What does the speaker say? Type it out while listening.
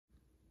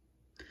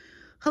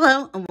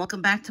Hello and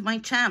welcome back to my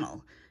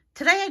channel.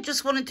 Today I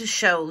just wanted to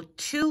show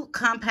two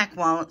compact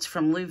wallets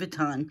from Louis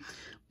Vuitton.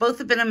 Both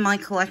have been in my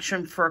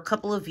collection for a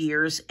couple of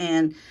years,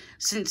 and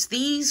since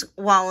these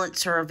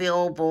wallets are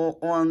available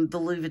on the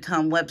Louis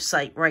Vuitton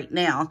website right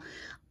now,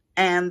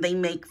 and they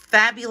make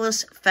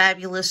fabulous,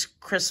 fabulous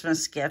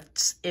Christmas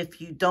gifts if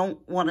you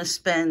don't want to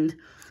spend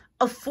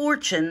a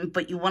fortune,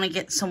 but you want to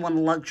get someone a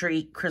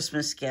luxury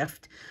Christmas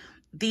gift,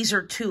 these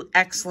are two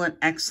excellent,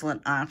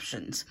 excellent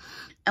options.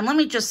 And let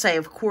me just say,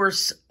 of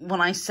course, when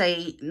I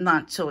say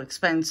not so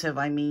expensive,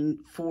 I mean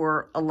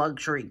for a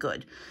luxury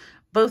good.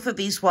 Both of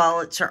these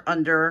wallets are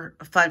under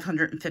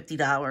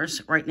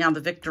 $550. Right now,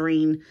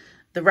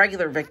 the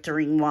regular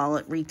Victorine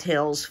wallet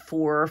retails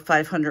for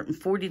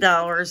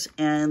 $540,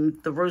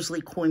 and the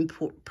Rosalie coin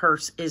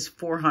purse is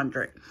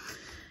 $400.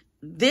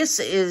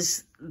 This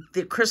is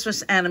the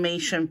Christmas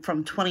animation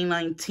from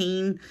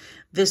 2019.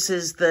 This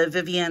is the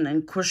Vivienne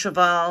and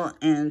Courchevel,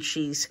 and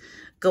she's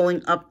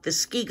going up the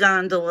ski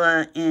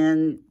gondola,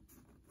 and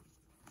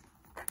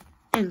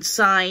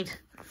inside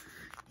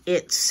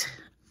it's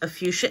a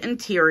fuchsia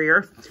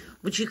interior,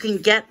 which you can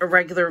get a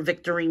regular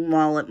Victorine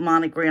wallet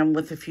monogram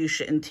with a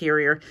fuchsia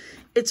interior.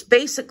 It's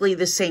basically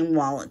the same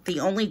wallet. The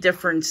only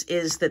difference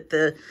is that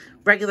the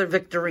regular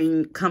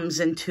Victorine comes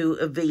into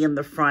a V in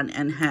the front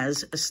and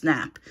has a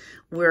snap,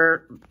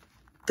 where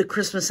the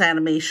Christmas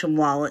animation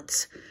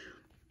wallets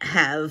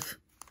have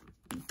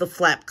the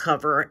flap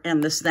cover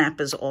and the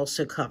snap is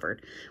also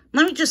covered.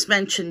 Let me just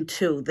mention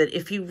too that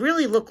if you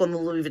really look on the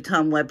Louis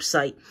Vuitton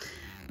website,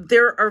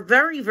 there are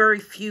very, very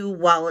few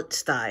wallet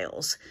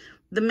styles.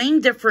 The main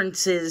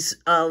differences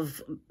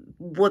of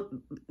what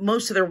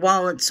most of their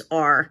wallets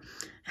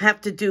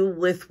have to do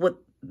with what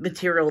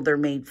material they're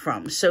made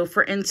from. So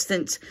for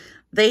instance,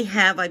 they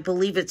have, I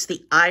believe it's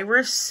the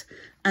iris,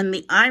 and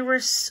the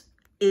iris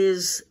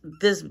is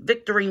this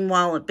Victorine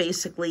wallet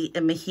basically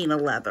in Mahina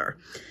leather.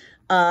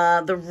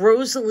 The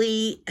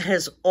Rosalie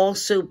has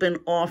also been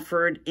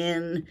offered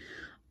in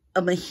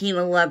a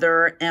Mahina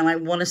leather, and I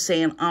want to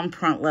say an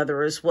empreinte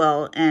leather as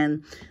well,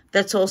 and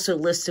that's also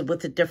listed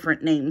with a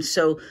different name.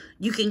 So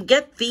you can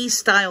get these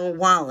style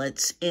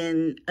wallets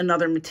in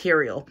another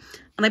material.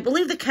 And I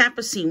believe the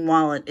Capucine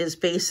wallet is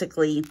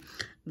basically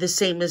the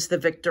same as the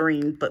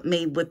Victorine, but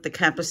made with the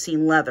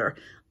Capucine leather.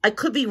 I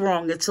could be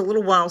wrong. It's a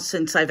little while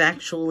since I've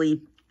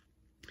actually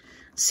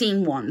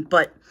seen one,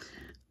 but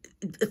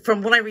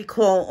from what I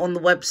recall on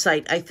the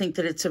website, I think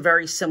that it's a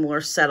very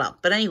similar setup.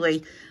 But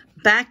anyway,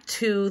 back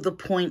to the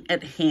point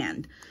at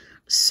hand.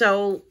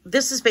 So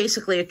this is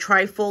basically a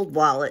trifold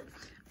wallet.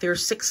 There are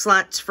 6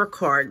 slots for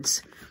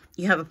cards.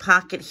 You have a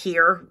pocket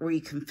here where you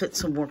can fit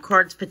some more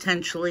cards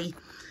potentially.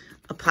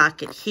 A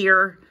pocket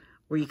here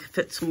where you can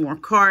fit some more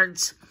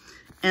cards.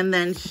 And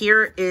then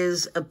here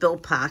is a bill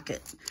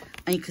pocket.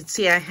 And you can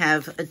see I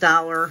have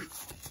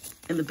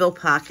 $1 in the bill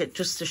pocket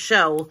just to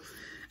show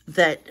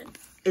that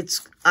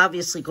it's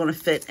obviously going to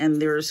fit, and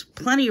there's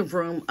plenty of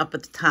room up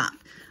at the top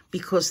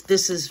because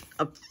this is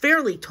a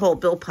fairly tall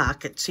bill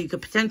pocket, so you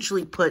could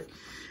potentially put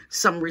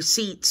some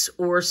receipts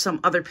or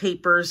some other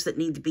papers that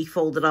need to be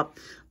folded up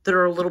that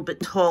are a little bit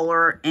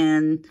taller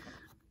and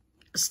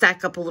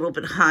stack up a little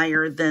bit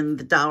higher than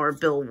the dollar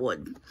bill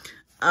would.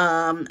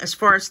 As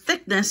far as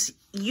thickness,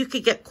 you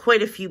could get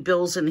quite a few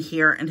bills in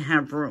here and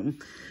have room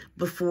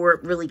before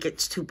it really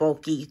gets too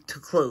bulky to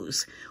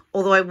close,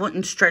 although I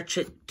wouldn't stretch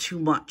it too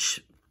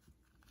much,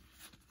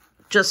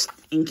 just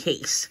in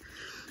case.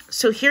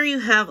 So here you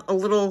have a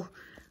little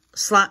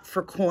slot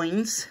for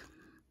coins.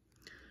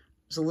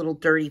 There's a little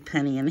dirty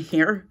penny in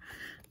here.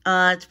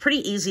 It's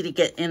pretty easy to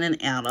get in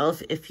and out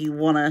of if you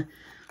want to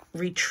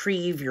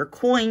retrieve your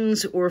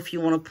coins, or if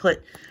you want to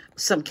put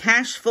some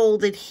cash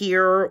folded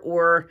here,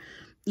 or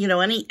you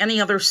know,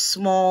 any other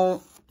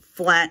small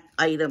flat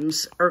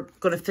items are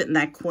going to fit in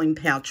that coin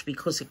pouch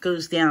because it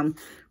goes down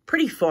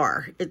pretty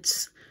far.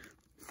 It's,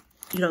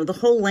 you know, the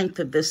whole length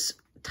of this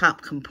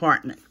top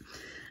compartment.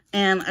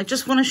 And I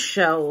just want to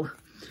show,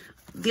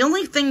 the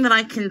only thing that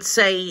I can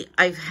say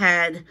I've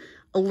had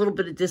a little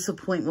bit of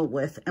disappointment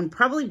with, and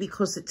probably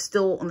because it's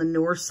still on the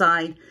newer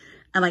side,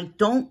 and I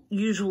don't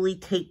usually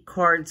take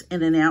cards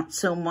in and out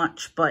so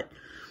much, but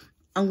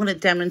I'm going to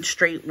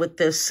demonstrate with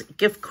this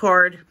gift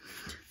card.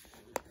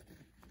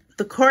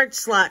 The card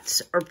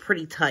slots are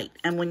pretty tight,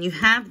 and when you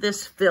have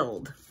this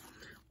filled,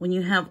 when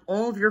you have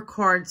all of your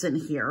cards in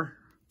here,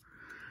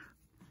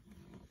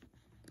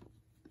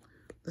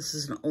 this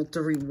is an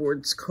Ulta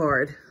Rewards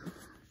card.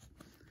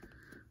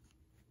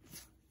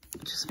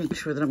 Just make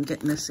sure that I'm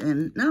getting this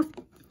in.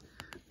 Nope,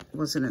 it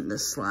wasn't in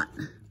this slot.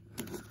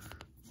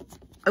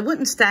 I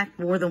wouldn't stack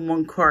more than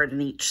one card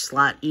in each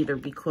slot either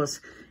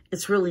because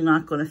it's really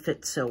not going to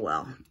fit so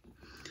well.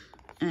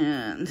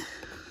 And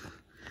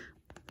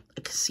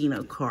a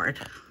casino card.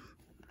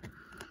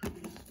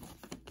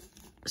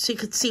 So you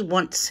can see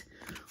once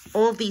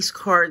all these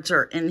cards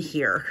are in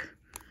here,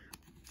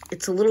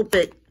 it's a little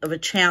bit of a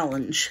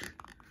challenge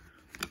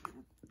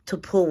to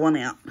pull one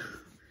out.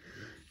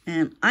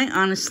 And I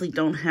honestly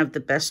don't have the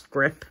best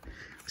grip,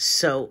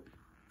 so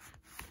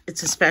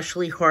it's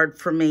especially hard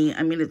for me.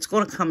 I mean, it's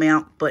going to come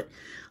out, but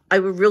I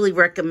would really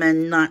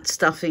recommend not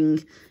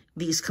stuffing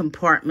these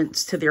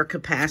compartments to their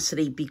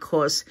capacity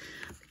because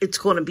it's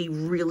going to be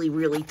really,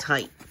 really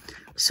tight.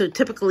 So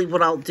typically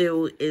what I'll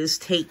do is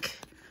take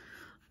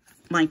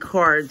my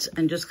cards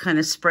and just kind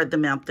of spread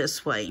them out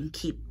this way and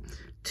keep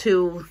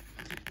 2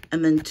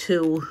 and then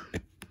 2.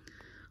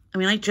 I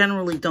mean, I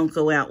generally don't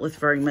go out with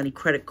very many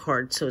credit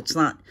cards, so it's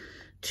not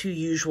too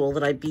usual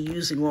that I'd be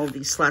using all of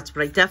these slots,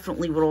 but I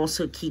definitely would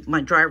also keep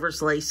my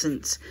driver's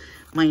license,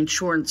 my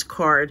insurance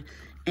card,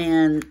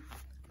 and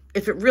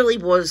if it really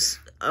was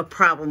a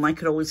problem, I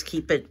could always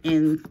keep it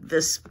in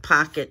this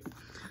pocket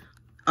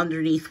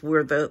underneath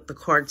where the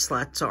card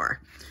slots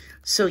are.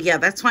 So yeah,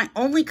 that's my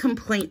only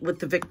complaint with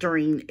the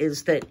Victorine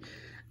is that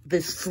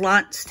the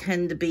slots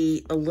tend to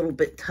be a little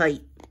bit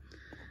tight,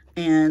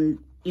 and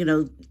you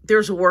know,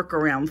 there's a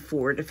workaround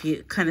for it. If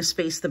you kind of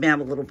space them out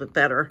a little bit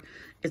better,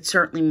 it's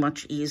certainly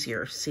much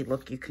easier. See,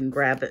 look, you can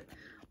grab it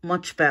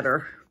much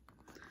better.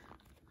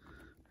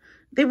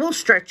 They will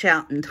stretch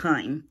out in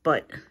time,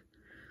 but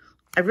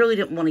I really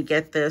didn't want to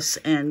get this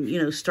and,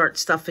 you know, start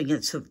stuffing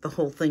it so that the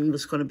whole thing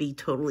was going to be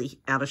totally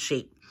out of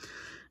shape.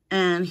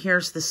 And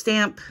here's the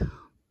stamp.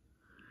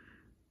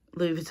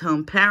 Louis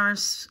Vuitton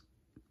Paris,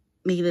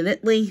 made in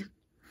Italy.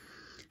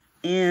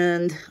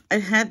 And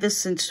I've had this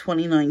since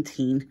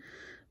 2019.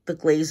 The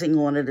glazing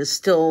on it is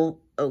still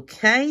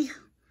okay.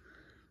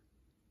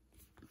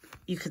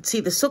 You can see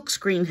the silk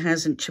screen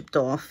hasn't chipped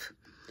off.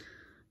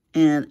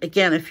 And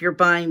again, if you're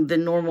buying the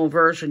normal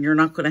version, you're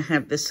not going to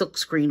have the silk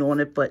screen on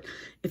it. But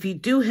if you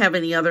do have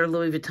any other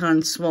Louis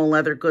Vuitton small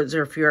leather goods,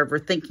 or if you're ever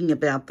thinking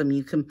about them,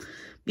 you can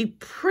be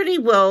pretty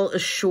well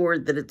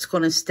assured that it's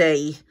going to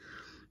stay,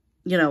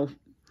 you know,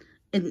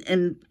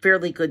 in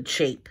fairly good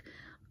shape.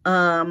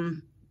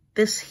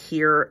 This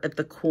here at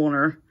the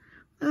corner,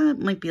 it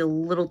might be a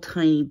little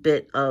tiny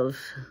bit of,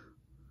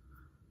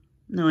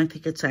 no, I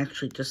think it's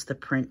actually just the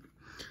print.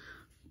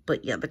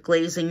 But yeah, the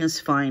glazing is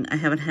fine. I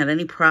haven't had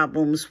any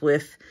problems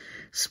with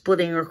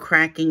splitting or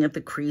cracking at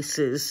the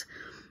creases.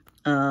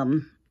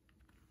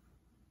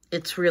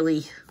 It's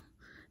really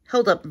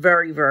held up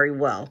very, very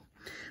well.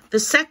 The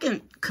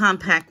second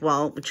compact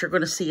wallet, which you're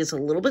going to see is a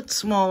little bit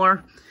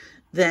smaller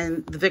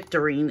than the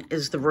Victorine,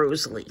 is the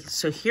Rosalie.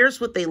 So here's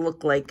what they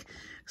look like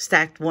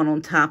stacked one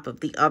on top of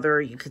the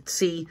other. You could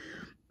see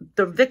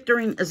the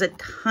Victorine is a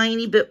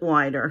tiny bit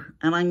wider,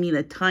 and I mean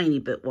a tiny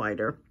bit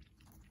wider.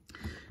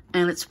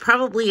 And it's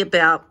probably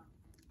about,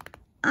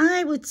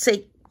 I would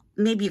say,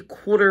 maybe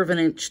 1/4 of an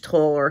inch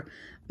taller,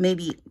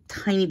 maybe a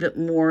tiny bit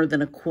more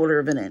than 1/4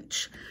 of an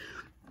inch.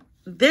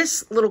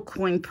 This little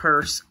coin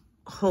purse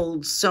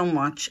holds so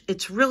much.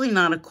 It's really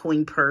not a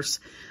coin purse.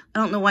 I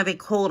don't know why they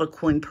call it a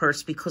coin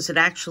purse, because it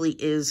actually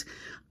is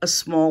a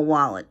small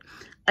wallet.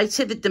 I'd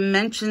say the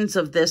dimensions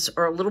of this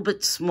are a little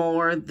bit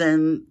smaller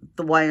than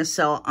the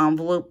YSL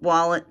envelope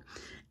wallet,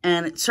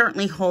 and it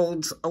certainly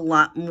holds a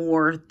lot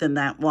more than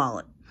that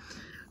wallet.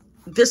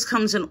 This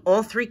comes in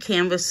all 3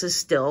 canvases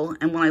still,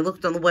 and when I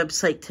looked on the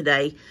website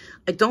today,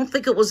 I don't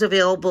think it was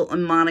available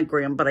in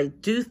monogram, but I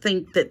do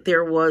think that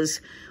there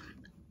was,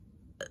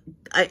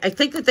 I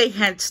think that they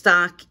had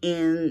stock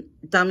in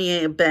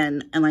Damier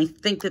Ebene, and I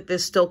think that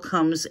this still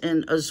comes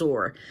in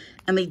Azure,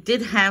 and they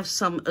did have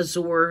some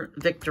Azure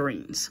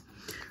Victorines.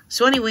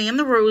 So anyway, in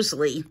the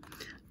Rosalie,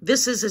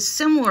 this is a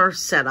similar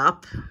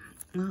setup.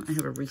 Well, I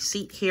have a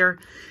receipt here.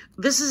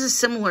 This is a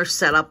similar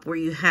setup where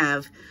you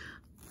have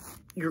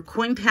your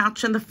coin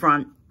pouch in the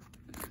front,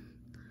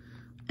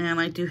 and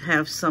I do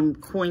have some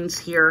coins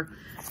here.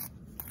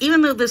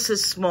 Even though this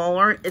is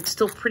smaller, it's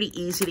still pretty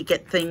easy to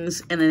get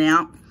things in and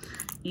out.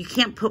 You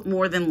can't put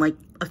more than like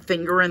a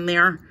finger in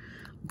there,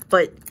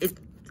 but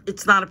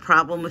it's not a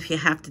problem if you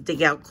have to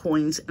dig out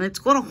coins, and it's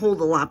going to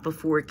hold a lot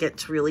before it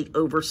gets really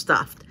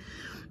overstuffed.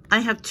 I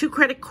have 2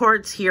 credit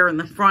cards here in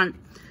the front.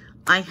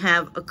 I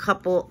have a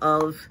couple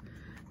of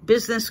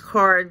business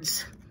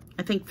cards.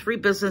 I think 3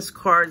 business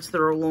cards that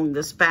are along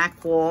this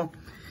back wall.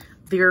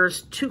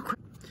 There's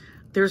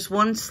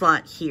 1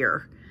 slot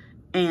here.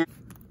 And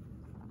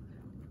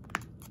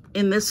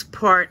in this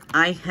part,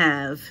 I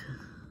have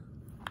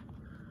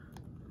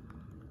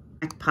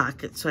back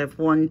pocket. So I have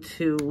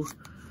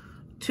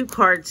 2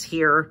 cards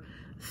here,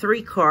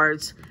 3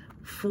 cards,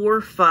 4,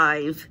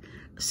 5,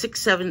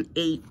 6, 7,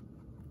 8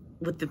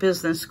 with the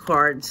business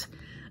cards,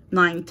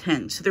 9,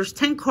 10. So there's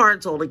 10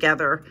 cards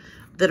altogether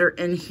that are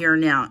in here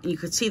now. And you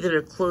can see that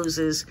it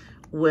closes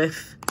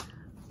with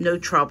no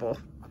trouble.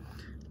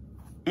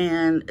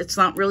 And it's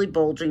not really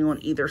bulging on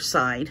either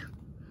side.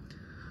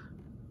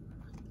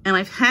 And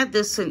I've had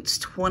this since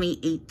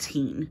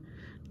 2018.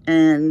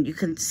 And you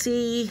can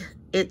see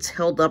it's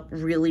held up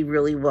really,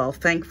 really well.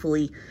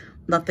 Thankfully,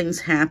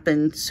 nothing's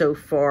happened so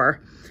far.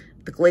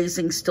 The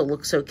glazing still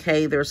looks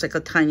okay. There's like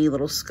a tiny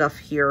little scuff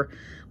here.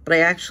 But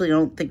I actually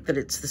don't think that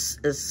it's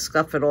a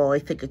scuff at all. I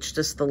think it's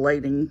just the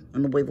lighting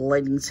and the way the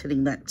lighting's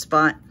hitting that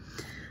spot.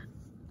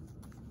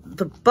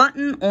 The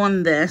button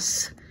on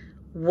this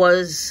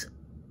was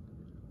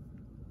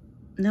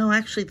No,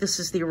 actually, this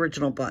is the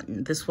original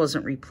button. This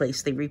wasn't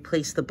replaced. They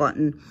replaced the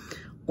button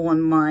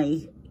on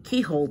my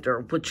key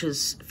holder, which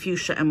is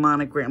fuchsia and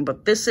monogram.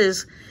 But this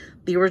is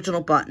the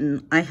original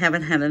button. I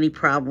haven't had any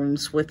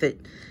problems with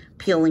it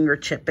peeling or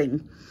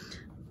chipping.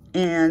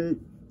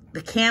 And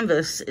the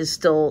canvas is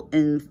still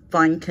in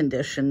fine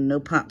condition. No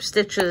pop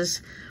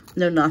stitches,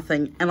 no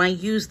nothing. And I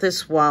use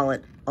this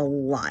wallet a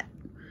lot.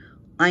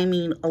 I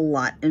mean a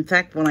lot. In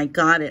fact, when I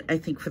got it, I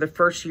think for the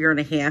first year and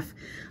a half,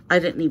 I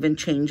didn't even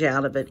change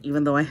out of it,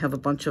 even though I have a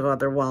bunch of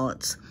other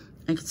wallets.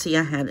 I can see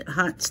I had it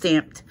hot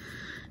stamped,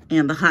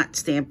 and the hot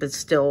stamp is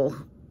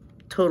still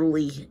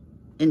totally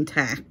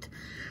intact.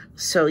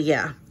 So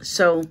yeah,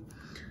 so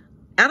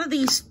out of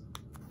these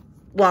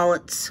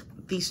wallets,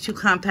 these two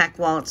compact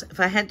wallets, if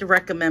I had to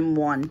recommend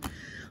one,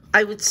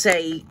 I would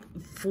say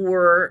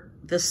for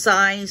the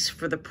size,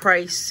 for the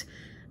price,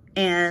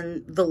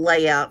 and the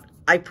layout,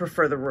 I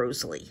prefer the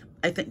Rosalie.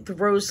 I think the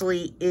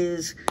Rosalie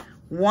is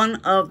one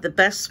of the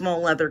best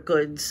small leather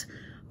goods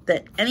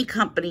that any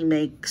company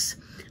makes.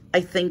 I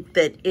think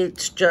that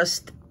it's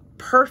just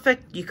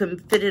perfect. You can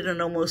fit it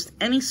in almost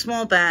any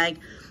small bag.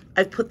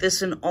 I've put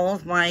this in all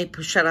of my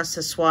pochette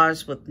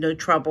accessoires with no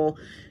trouble.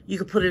 You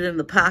could put it in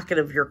the pocket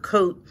of your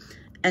coat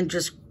and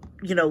just,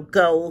 you know,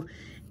 go.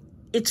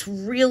 It's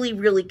really,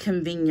 really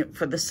convenient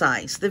for the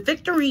size. The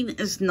Victorine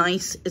is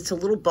nice. It's a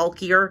little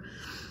bulkier.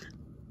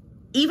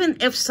 Even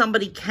if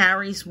somebody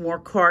carries more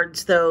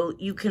cards, though,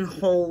 you can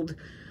hold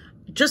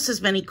just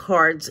as many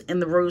cards in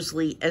the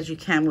Rosalie as you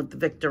can with the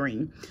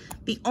Victorine.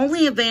 The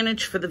only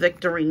advantage for the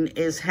Victorine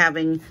is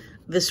having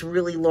this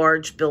really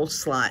large bill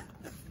slot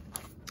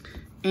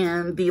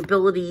and the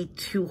ability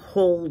to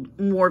hold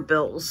more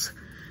bills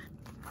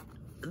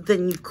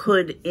than you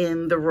could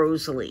in the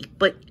Rosalie.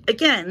 But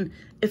again,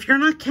 if you're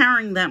not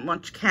carrying that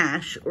much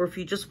cash, or if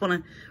you just want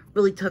to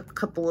really tuck a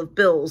couple of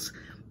bills,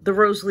 the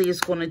Rosalie is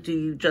going to do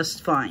you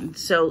just fine.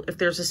 So if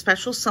there's a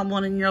special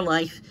someone in your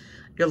life,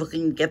 you're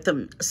looking to get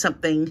them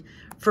something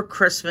for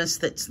Christmas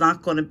that's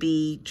not going to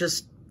be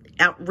just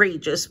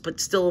outrageous, but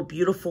still a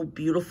beautiful,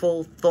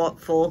 beautiful,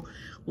 thoughtful,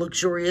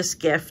 luxurious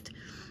gift,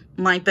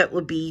 my bet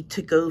would be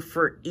to go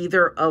for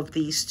either of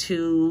these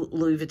two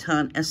Louis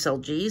Vuitton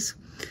SLGs.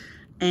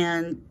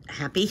 And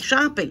happy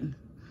shopping.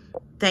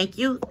 Thank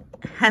you.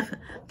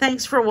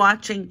 Thanks for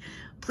watching.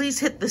 Please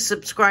hit the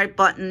subscribe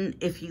button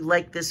if you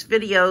like this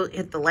video.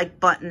 Hit the like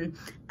button,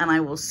 and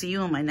I will see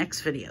you in my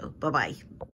next video. Bye-bye.